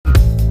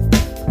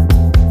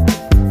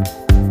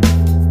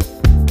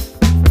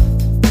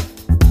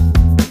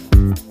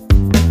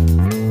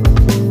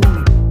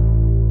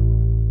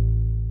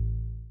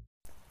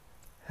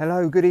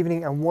Hello, good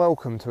evening and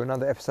welcome to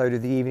another episode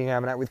of the Evening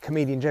Almanac with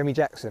comedian Jamie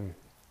Jackson.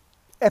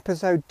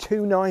 Episode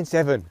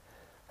 297,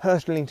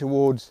 hurtling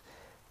towards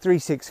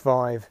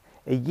 365,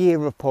 a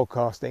year of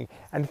podcasting,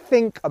 and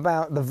think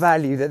about the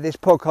value that this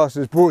podcast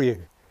has brought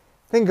you.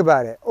 Think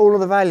about it, all of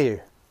the value.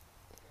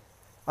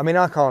 I mean,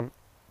 I can't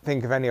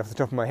think of any off the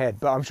top of my head,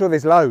 but I'm sure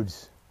there's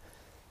loads.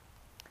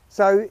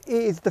 So it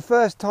is the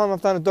first time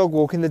I've done a dog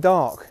walk in the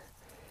dark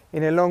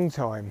in a long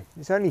time.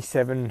 It's only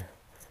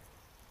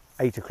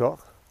 8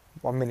 o'clock.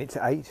 1 minute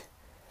to 8,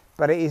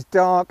 but it is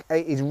dark,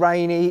 it is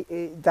rainy,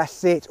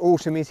 that's it,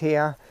 autumn is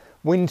here,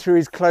 winter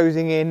is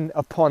closing in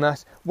upon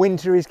us,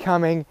 winter is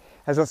coming,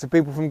 as lots of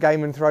people from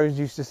Game of Thrones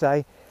used to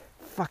say.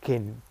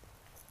 Fucking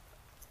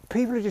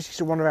people who just used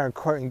to wander around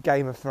quoting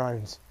Game of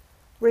Thrones,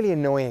 really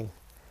annoying.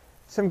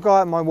 Some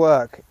guy at my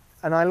work,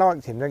 and I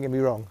liked him, don't get me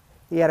wrong,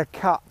 he had a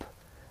cup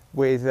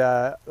with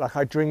like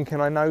I drink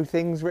and I know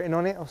things written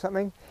on it or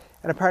something,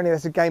 and apparently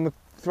that's a Game of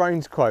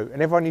Thrones quote,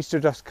 and everyone used to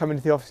just come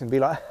into the office and be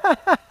like,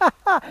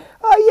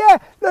 oh yeah,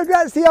 look,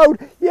 that's the old,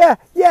 yeah,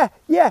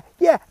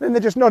 then they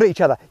just nod at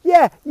each other,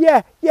 yeah,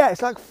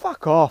 it's like,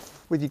 fuck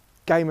off with your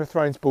Game of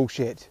Thrones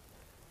bullshit.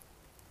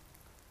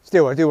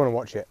 Still, I do want to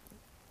watch it.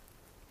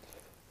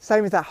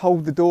 Same as that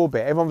hold the door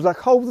bit, everyone was like,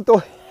 hold the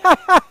door,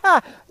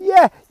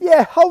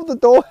 yeah, hold the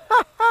door.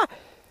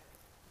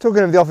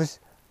 Talking of the office,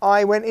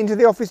 I went into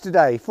the office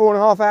today,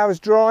 4.5 hours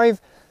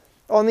drive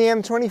on the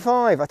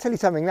M25. I tell you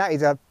something, that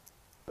is a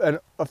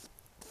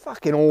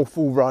fucking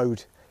awful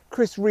road.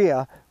 Chris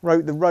Rea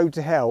wrote The Road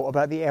to Hell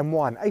about the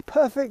M1. A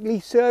perfectly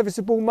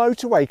serviceable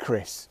motorway,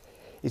 Chris,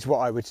 is what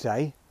I would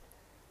say.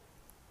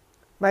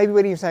 Maybe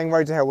when he was saying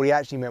Road to Hell, what he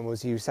actually meant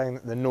was he was saying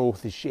that the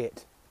north is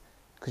shit.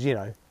 Because, you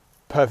know,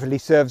 perfectly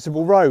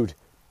serviceable road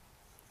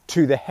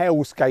to the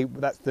hellscape,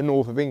 that's the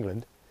north of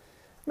England.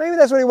 Maybe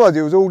that's what it was.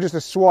 It was all just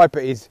a swipe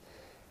at his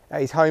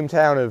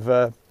hometown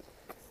of,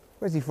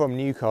 where's he from?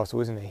 Newcastle,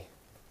 isn't he?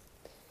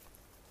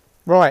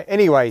 Right,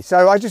 anyway,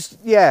 so I just,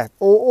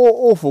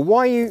 awful. Why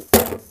are you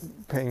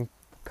putting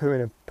poo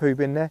in a poo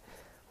bin there?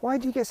 Why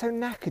do you get so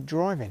knackered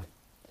driving?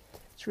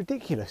 It's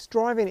ridiculous.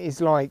 Driving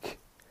is like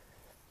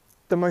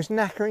the most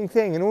knackering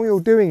thing, and all you're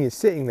doing is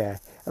sitting there.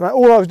 And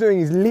all I was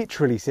doing is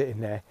literally sitting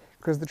there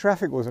because the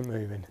traffic wasn't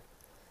moving.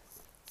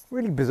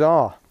 Really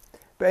bizarre.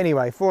 But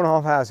anyway,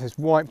 4.5 hours has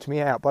wiped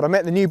me out. But I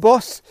met the new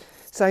boss,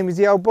 same as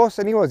the old boss,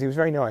 and he was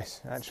very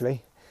nice,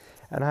 actually.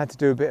 And I had to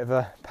do a bit of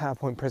a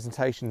PowerPoint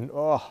presentation.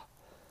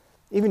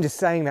 Even just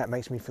saying that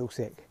makes me feel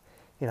sick.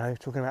 You know,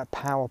 talking about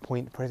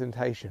PowerPoint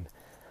presentation.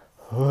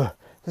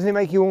 Doesn't it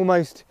make you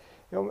almost,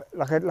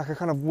 like a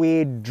kind of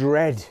weird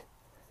dread?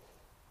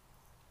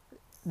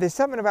 There's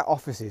something about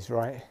offices,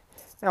 right?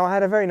 Now, I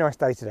had a very nice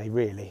day today,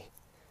 really.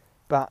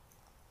 But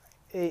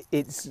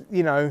it's,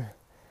 you know,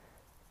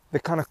 the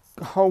kind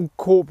of whole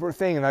corporate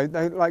thing.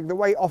 Like the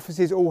way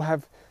offices all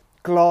have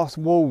glass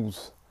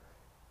walls.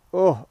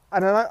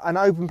 And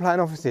open plan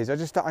offices.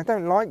 I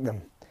don't like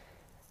them.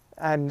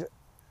 And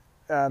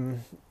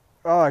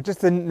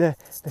just the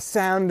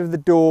sound of the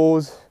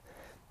doors,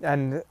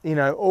 and you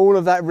know, all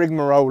of that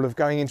rigmarole of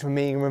going into a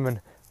meeting room and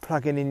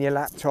plugging in your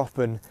laptop,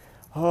 and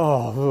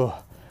I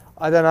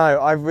don't know,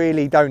 I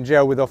really don't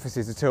gel with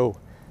offices at all.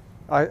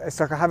 It's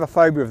like I have a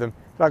phobia of them.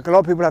 Like a lot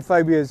of people have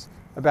phobias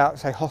about,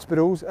 say,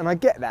 hospitals, and I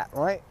get that,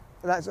 right?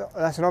 That's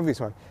an obvious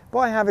one. But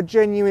I have a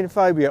genuine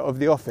phobia of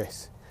the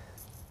office.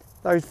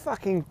 Those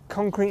fucking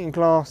concrete and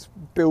glass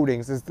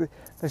buildings,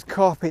 there's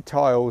carpet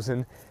tiles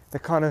and the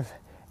kind of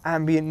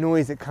ambient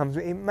noise that comes,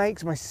 it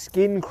makes my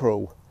skin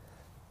crawl.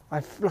 I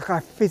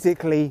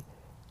physically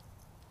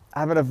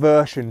have an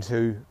aversion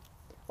to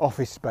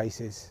office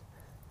spaces.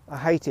 I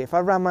hate it. If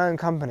I ran my own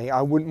company,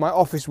 my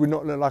office would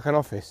not look like an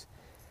office.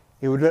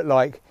 It would look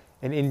like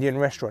an Indian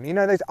restaurant. You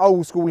know those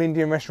old school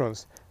Indian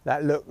restaurants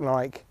that look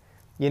like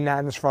your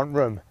nan's front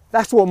room?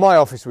 That's what my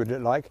office would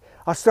look like.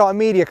 I'd start a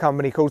media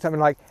company called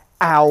something like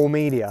Owl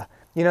Media.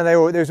 You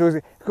know,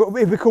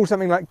 it'd be called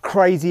something like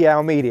Crazy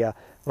Owl Media.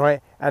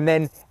 Right, and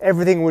then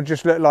everything would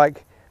just look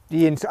like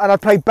and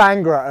I'd play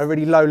Bhangra at a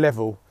really low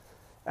level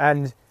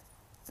and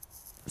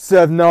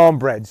serve naan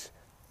breads,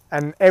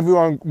 and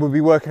everyone would be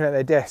working at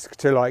their desk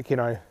to, like, you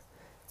know,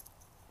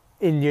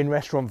 Indian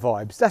restaurant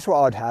vibes. That's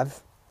what I'd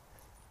have,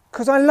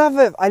 because I love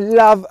it. I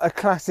love a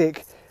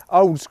classic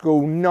old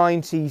school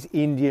 90s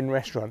Indian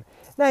restaurant.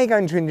 Now you go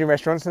into Indian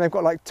restaurants and they've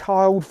got like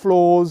tiled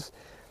floors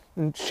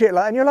and shit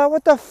like that, and you're like,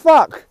 what the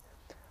fuck?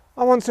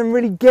 I want some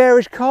really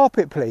garish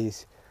carpet,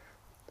 please.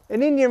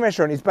 An Indian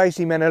restaurant is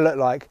basically meant to look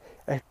like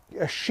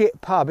a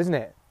shit pub, isn't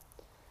it?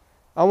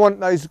 I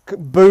want those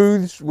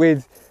booths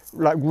with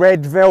like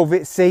red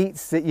velvet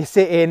seats that you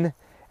sit in,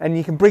 and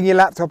you can bring your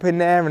laptop in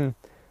there and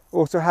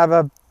also have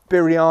a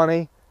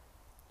biryani.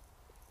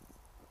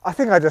 I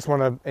think I just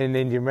want an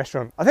Indian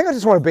restaurant. I think I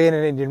just want to be in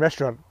an Indian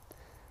restaurant.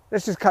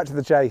 Let's just cut to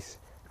the chase.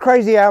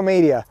 Crazy Owl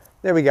Media.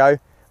 There we go.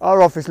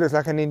 Our office looks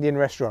like an Indian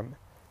restaurant.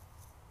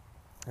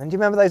 And do you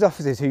remember those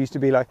offices who used to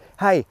be like,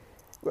 hey,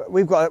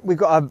 we've got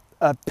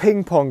a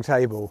ping pong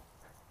table.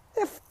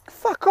 Yeah,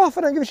 fuck off,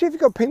 I don't give a shit if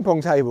you've got a ping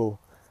pong table.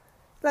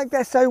 Like,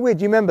 that's so weird.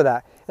 Do you remember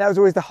that? That was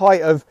always the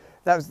height of,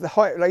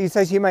 like you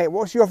say to your mate,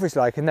 what's your office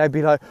like? And they'd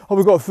be like, oh,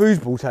 we've got a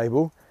foosball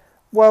table.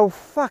 Well,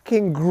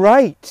 fucking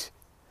great.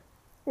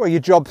 Well,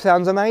 your job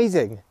sounds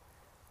amazing.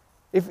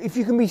 If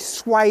you can be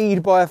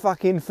swayed by a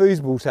fucking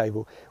foosball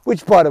table,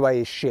 which by the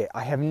way is shit.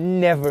 I have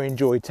never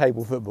enjoyed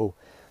table football.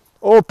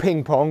 Or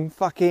ping pong,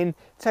 fucking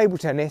table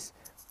tennis,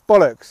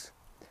 bollocks.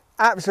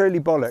 Absolutely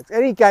bollocks.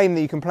 Any game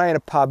that you can play in a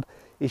pub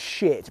is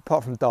shit,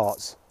 apart from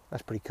darts.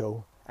 That's pretty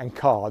cool. And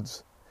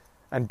cards.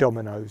 And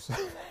dominoes.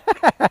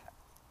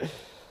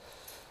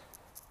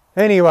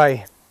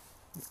 Anyway,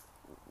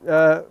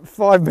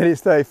 5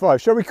 minutes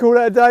 35. Shall we call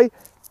it a day?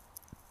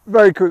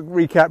 Very quick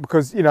recap,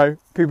 because, you know,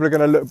 people are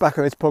going to look back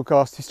on this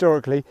podcast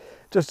historically,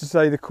 just to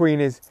say the Queen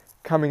is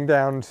coming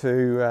down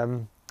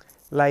to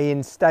lay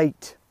in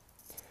state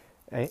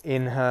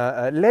in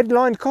her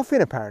lead-lined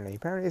coffin, apparently.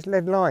 Apparently it's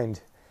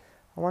lead-lined.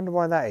 I wonder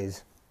why that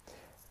is.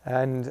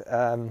 And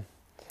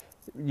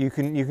you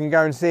can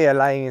go and see her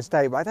laying in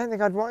state, but I don't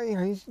think I'd want, you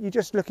know, you're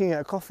just looking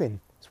at a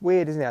coffin. It's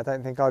weird, isn't it? I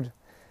don't think I'd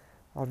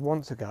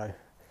want to go.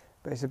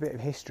 But it's a bit of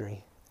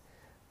history.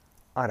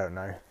 I don't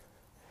know.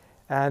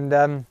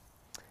 And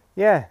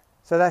yeah,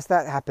 so that's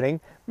that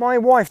happening. My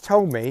wife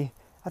told me,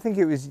 I think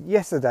it was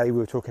yesterday we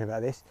were talking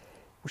about this,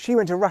 she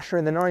went to Russia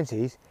in the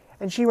 90s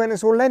and she went and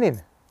saw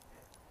Lenin.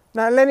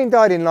 Now, Lenin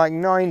died in like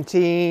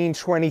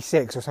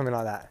 1926 or something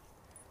like that.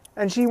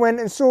 And she went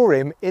and saw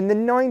him in the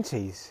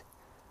 90s.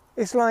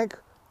 It's like,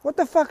 what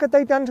the fuck had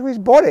they done to his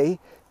body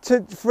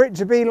for it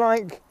to be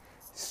like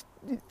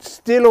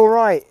still all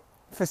right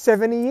for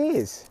 70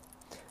 years?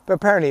 But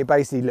apparently it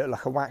basically looked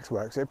like a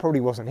waxwork, so it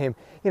probably wasn't him.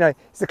 You know,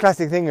 it's the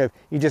classic thing of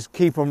you just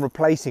keep on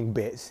replacing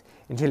bits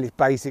until it's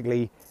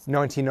basically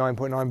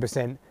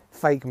 99.9%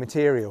 fake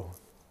material.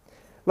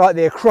 Like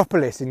the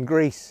Acropolis in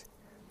Greece.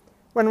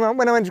 When I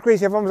went to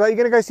Greece, everyone was like, you're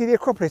going to go see the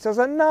Acropolis? I was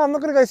like, no, I'm not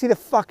going to go see the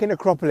fucking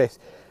Acropolis.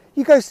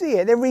 You go see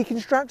it, they're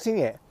reconstructing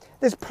it.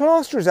 There's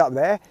plasterers up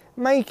there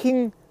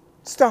making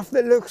stuff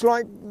that looks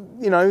like,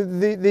 you know,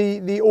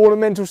 the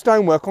ornamental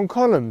stonework on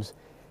columns.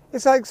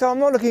 It's like, so I'm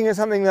not looking at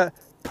something that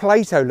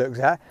Plato looks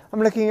at,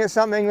 I'm looking at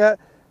something that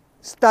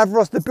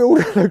Stavros the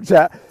Builder looked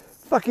at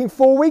fucking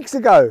 4 weeks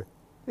ago.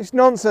 It's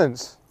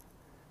nonsense.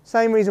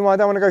 Same reason why I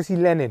don't want to go see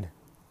Lenin.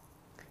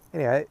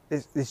 Anyway,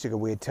 this took a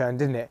weird turn,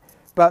 didn't it?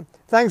 But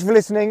thanks for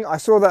listening. I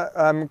saw that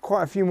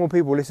quite a few more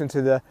people listened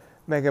to the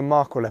Meghan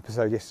Markle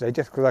episode yesterday,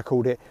 just because I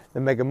called it the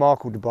Meghan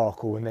Markle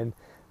debacle, and then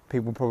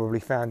people probably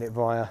found it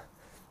via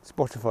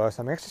Spotify or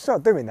something. I should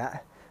start doing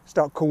that.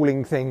 Start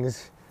calling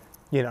things,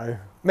 you know,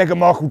 Meghan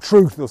Markle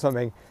truth or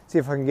something. See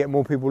if I can get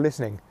more people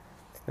listening.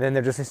 And then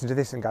they'll just listen to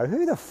this and go,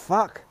 who the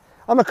fuck?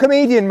 I'm a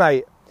comedian,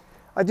 mate.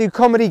 I do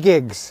comedy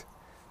gigs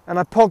and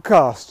I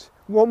podcast.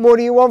 What more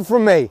do you want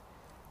from me?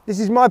 This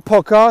is my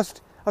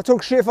podcast. I'll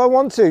talk shit if I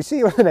want to. See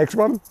you on the next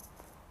one.